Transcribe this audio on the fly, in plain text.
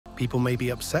People may be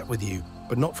upset with you,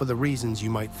 but not for the reasons you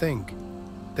might think.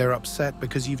 They're upset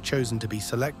because you've chosen to be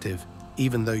selective,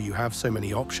 even though you have so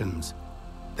many options.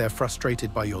 They're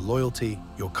frustrated by your loyalty,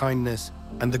 your kindness,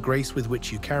 and the grace with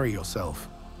which you carry yourself.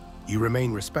 You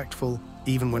remain respectful,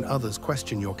 even when others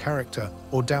question your character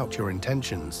or doubt your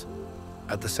intentions.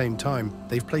 At the same time,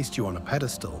 they've placed you on a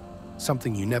pedestal,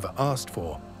 something you never asked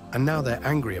for, and now they're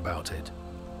angry about it.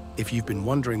 If you've been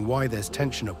wondering why there's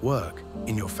tension at work,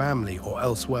 in your family, or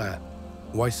elsewhere,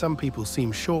 why some people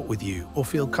seem short with you or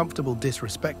feel comfortable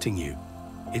disrespecting you,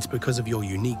 it's because of your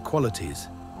unique qualities.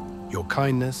 Your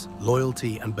kindness,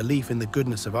 loyalty, and belief in the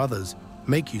goodness of others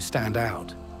make you stand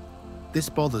out. This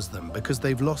bothers them because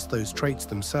they've lost those traits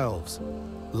themselves.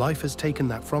 Life has taken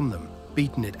that from them,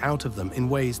 beaten it out of them in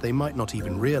ways they might not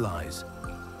even realize.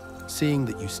 Seeing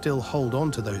that you still hold on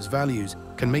to those values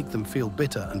can make them feel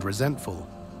bitter and resentful.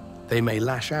 They may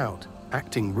lash out,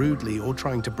 acting rudely or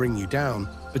trying to bring you down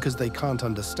because they can't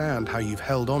understand how you've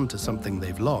held on to something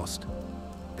they've lost.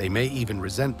 They may even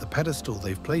resent the pedestal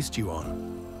they've placed you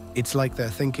on. It's like they're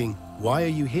thinking, "Why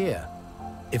are you here?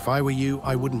 If I were you,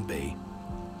 I wouldn't be."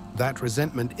 That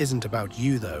resentment isn't about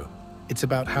you, though. It's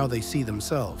about how they see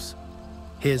themselves.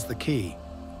 Here's the key.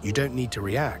 You don't need to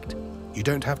react. You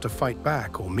don't have to fight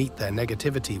back or meet their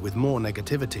negativity with more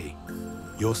negativity.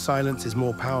 Your silence is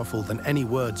more powerful than any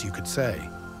words you could say.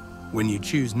 When you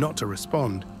choose not to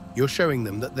respond, you're showing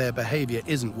them that their behavior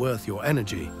isn't worth your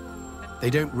energy. They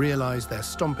don't realize they're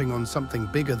stomping on something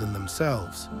bigger than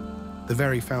themselves, the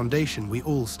very foundation we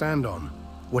all stand on,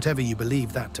 whatever you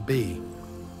believe that to be.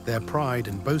 Their pride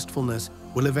and boastfulness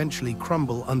will eventually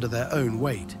crumble under their own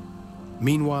weight.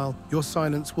 Meanwhile, your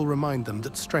silence will remind them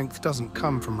that strength doesn't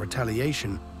come from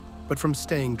retaliation, but from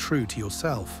staying true to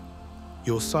yourself.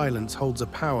 Your silence holds a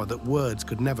power that words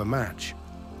could never match.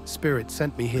 Spirit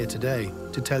sent me here today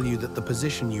to tell you that the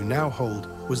position you now hold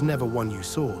was never one you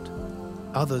sought.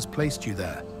 Others placed you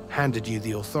there, handed you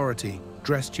the authority,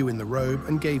 dressed you in the robe,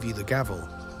 and gave you the gavel.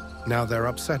 Now they're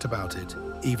upset about it,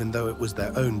 even though it was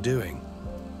their own doing.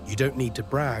 You don't need to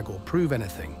brag or prove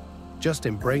anything. Just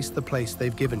embrace the place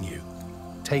they've given you.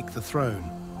 Take the throne,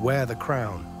 wear the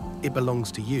crown. It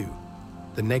belongs to you.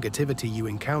 The negativity you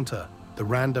encounter, the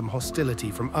random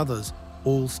hostility from others,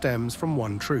 all stems from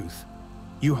one truth.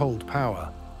 You hold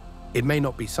power. It may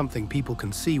not be something people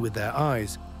can see with their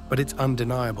eyes, but it's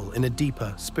undeniable in a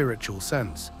deeper spiritual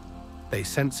sense. They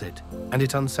sense it, and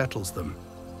it unsettles them.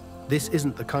 This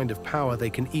isn't the kind of power they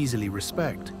can easily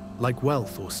respect, like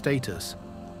wealth or status.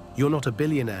 You're not a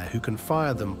billionaire who can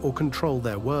fire them or control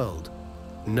their world.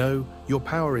 No, your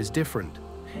power is different.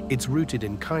 It's rooted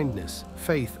in kindness,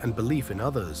 faith, and belief in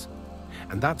others.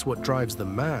 And that's what drives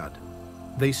them mad.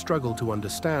 They struggle to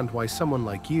understand why someone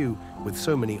like you, with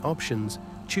so many options,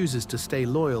 chooses to stay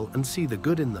loyal and see the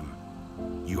good in them.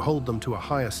 You hold them to a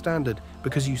higher standard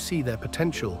because you see their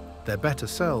potential, their better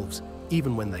selves,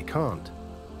 even when they can't.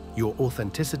 Your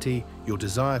authenticity, your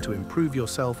desire to improve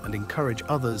yourself and encourage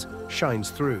others, shines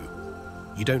through.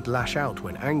 You don't lash out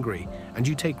when angry, and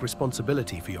you take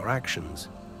responsibility for your actions.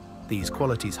 These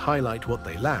qualities highlight what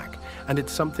they lack, and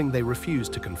it's something they refuse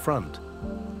to confront.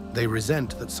 They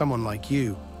resent that someone like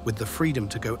you, with the freedom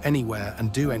to go anywhere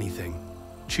and do anything,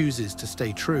 chooses to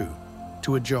stay true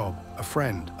to a job, a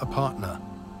friend, a partner.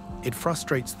 It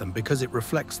frustrates them because it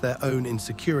reflects their own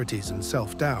insecurities and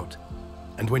self-doubt.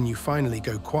 And when you finally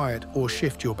go quiet or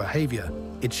shift your behavior,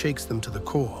 it shakes them to the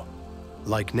core.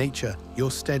 Like nature,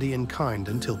 you're steady and kind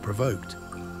until provoked.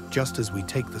 Just as we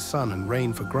take the sun and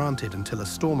rain for granted until a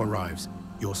storm arrives,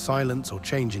 your silence or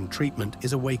change in treatment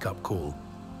is a wake-up call.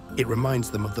 It reminds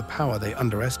them of the power they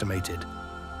underestimated.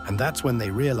 And that's when they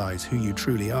realize who you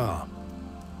truly are.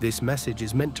 This message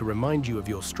is meant to remind you of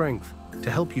your strength,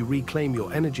 to help you reclaim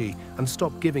your energy and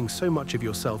stop giving so much of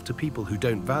yourself to people who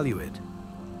don't value it.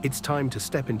 It's time to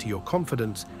step into your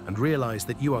confidence and realize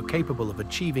that you are capable of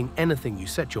achieving anything you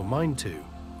set your mind to.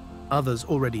 Others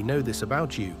already know this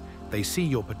about you. They see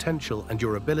your potential and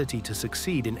your ability to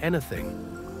succeed in anything.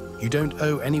 You don't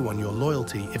owe anyone your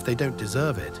loyalty if they don't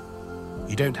deserve it.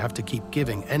 You don't have to keep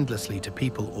giving endlessly to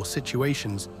people or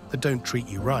situations that don't treat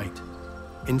you right.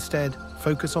 Instead,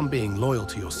 focus on being loyal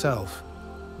to yourself.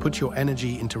 Put your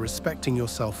energy into respecting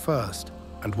yourself first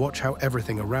and watch how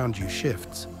everything around you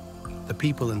shifts. The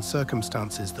people and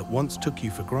circumstances that once took you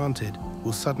for granted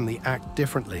will suddenly act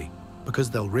differently because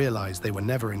they'll realize they were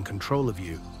never in control of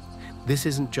you. This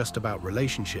isn't just about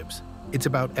relationships, it's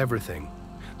about everything.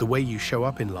 The way you show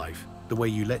up in life, the way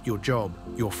you let your job,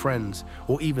 your friends,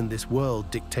 or even this world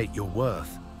dictate your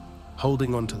worth.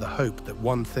 Holding on to the hope that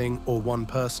one thing or one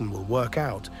person will work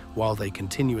out while they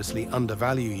continuously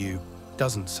undervalue you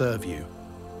doesn't serve you.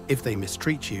 If they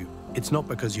mistreat you, it's not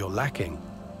because you're lacking.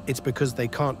 It's because they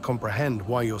can't comprehend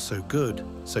why you're so good,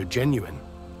 so genuine.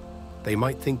 They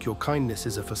might think your kindness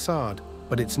is a facade,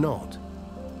 but it's not.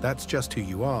 That's just who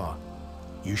you are.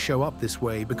 You show up this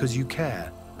way because you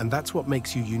care, and that's what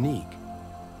makes you unique.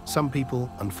 Some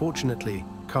people, unfortunately,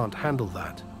 can't handle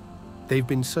that. They've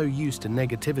been so used to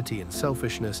negativity and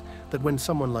selfishness that when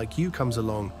someone like you comes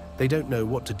along, they don't know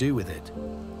what to do with it.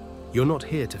 You're not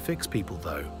here to fix people,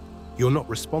 though. You're not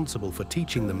responsible for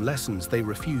teaching them lessons they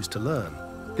refuse to learn.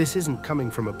 This isn't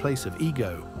coming from a place of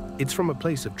ego, it's from a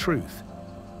place of truth.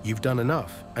 You've done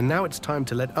enough, and now it's time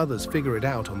to let others figure it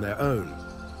out on their own.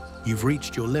 You've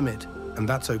reached your limit, and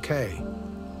that's okay.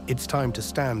 It's time to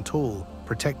stand tall,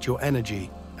 protect your energy,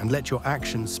 and let your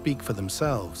actions speak for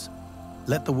themselves.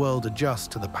 Let the world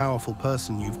adjust to the powerful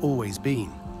person you've always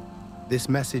been. This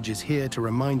message is here to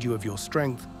remind you of your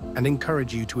strength and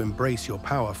encourage you to embrace your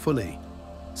power fully.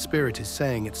 Spirit is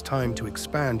saying it's time to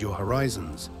expand your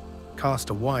horizons. Cast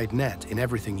a wide net in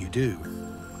everything you do.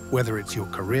 Whether it's your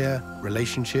career,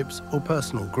 relationships, or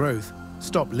personal growth,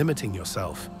 stop limiting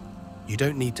yourself. You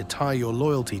don't need to tie your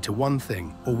loyalty to one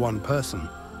thing or one person,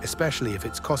 especially if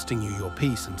it's costing you your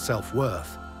peace and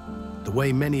self-worth. The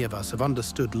way many of us have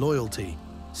understood loyalty,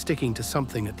 sticking to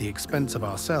something at the expense of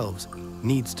ourselves,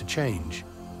 needs to change.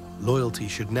 Loyalty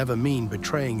should never mean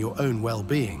betraying your own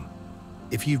well-being.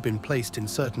 If you've been placed in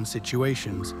certain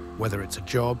situations, whether it's a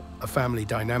job, a family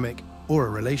dynamic, or a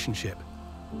relationship,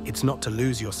 it's not to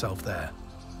lose yourself there.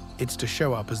 It's to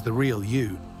show up as the real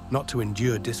you, not to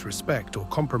endure disrespect or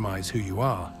compromise who you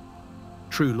are.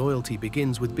 True loyalty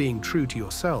begins with being true to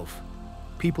yourself.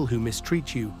 People who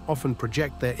mistreat you often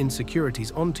project their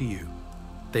insecurities onto you.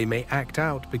 They may act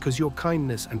out because your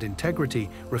kindness and integrity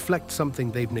reflect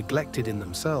something they've neglected in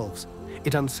themselves.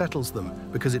 It unsettles them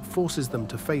because it forces them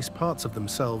to face parts of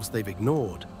themselves they've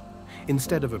ignored.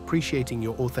 Instead of appreciating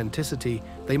your authenticity,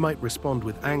 they might respond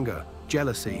with anger,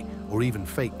 jealousy, or even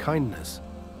fake kindness.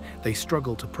 They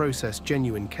struggle to process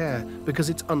genuine care because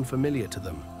it's unfamiliar to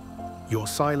them. Your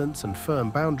silence and firm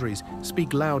boundaries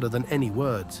speak louder than any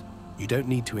words. You don't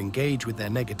need to engage with their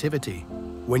negativity.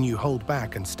 When you hold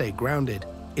back and stay grounded,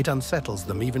 it unsettles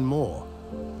them even more.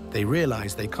 They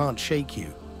realize they can't shake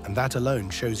you, and that alone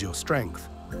shows your strength.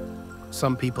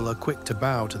 Some people are quick to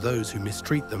bow to those who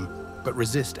mistreat them, but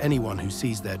resist anyone who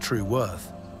sees their true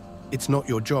worth. It's not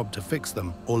your job to fix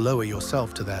them or lower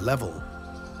yourself to their level.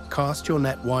 Cast your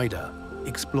net wider,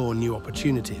 explore new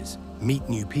opportunities, meet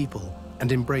new people,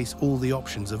 and embrace all the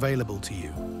options available to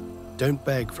you. Don't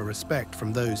beg for respect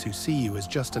from those who see you as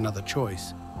just another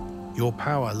choice. Your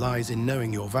power lies in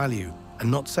knowing your value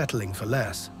and not settling for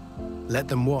less. Let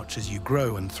them watch as you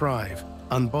grow and thrive,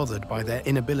 unbothered by their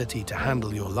inability to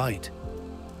handle your light.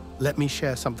 Let me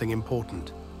share something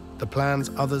important. The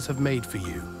plans others have made for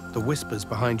you, the whispers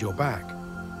behind your back,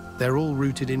 they're all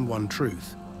rooted in one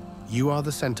truth. You are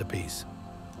the centerpiece.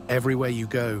 Everywhere you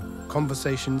go,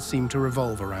 conversations seem to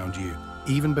revolve around you,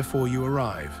 even before you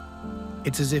arrive.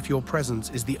 It's as if your presence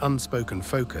is the unspoken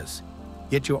focus,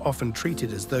 yet you're often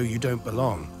treated as though you don't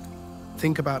belong.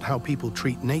 Think about how people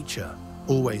treat nature,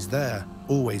 always there,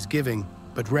 always giving,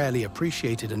 but rarely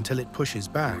appreciated until it pushes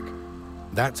back.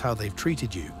 That's how they've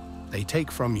treated you. They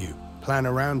take from you, plan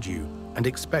around you, and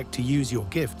expect to use your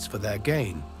gifts for their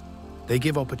gain. They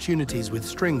give opportunities with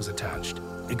strings attached,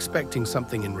 expecting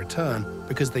something in return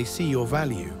because they see your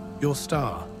value, your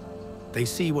star. They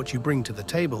see what you bring to the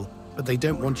table, but they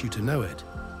don't want you to know it.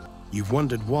 You've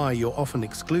wondered why you're often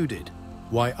excluded,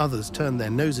 why others turn their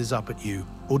noses up at you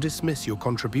or dismiss your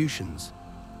contributions.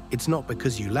 It's not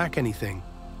because you lack anything,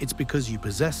 it's because you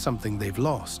possess something they've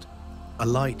lost. A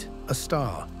light, a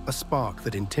star, a spark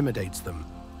that intimidates them.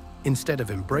 Instead of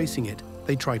embracing it,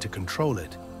 they try to control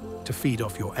it, to feed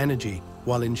off your energy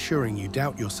while ensuring you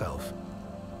doubt yourself.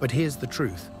 But here's the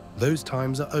truth, those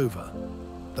times are over.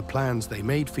 The plans they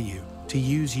made for you, to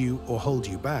use you or hold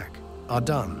you back, are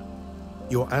done.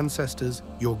 Your ancestors,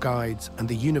 your guides, and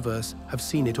the universe have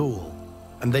seen it all,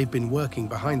 and they've been working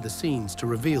behind the scenes to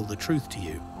reveal the truth to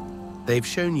you. They've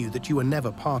shown you that you were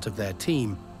never part of their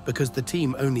team because the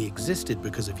team only existed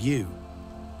because of you.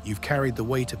 You've carried the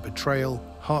weight of betrayal,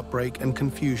 heartbreak, and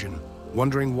confusion,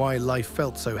 wondering why life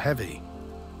felt so heavy.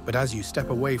 But as you step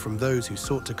away from those who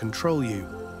sought to control you,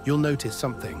 you'll notice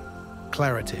something: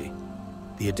 clarity.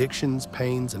 The addictions,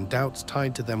 pains, and doubts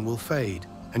tied to them will fade,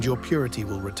 and your purity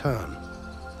will return.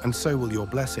 And so will your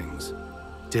blessings.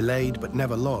 Delayed but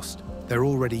never lost, they're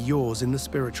already yours in the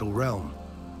spiritual realm.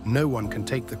 No one can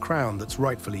take the crown that's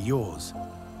rightfully yours.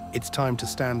 It's time to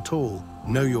stand tall,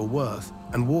 know your worth,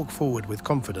 and walk forward with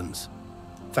confidence.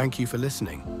 Thank you for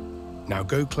listening. Now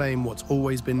go claim what's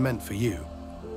always been meant for you.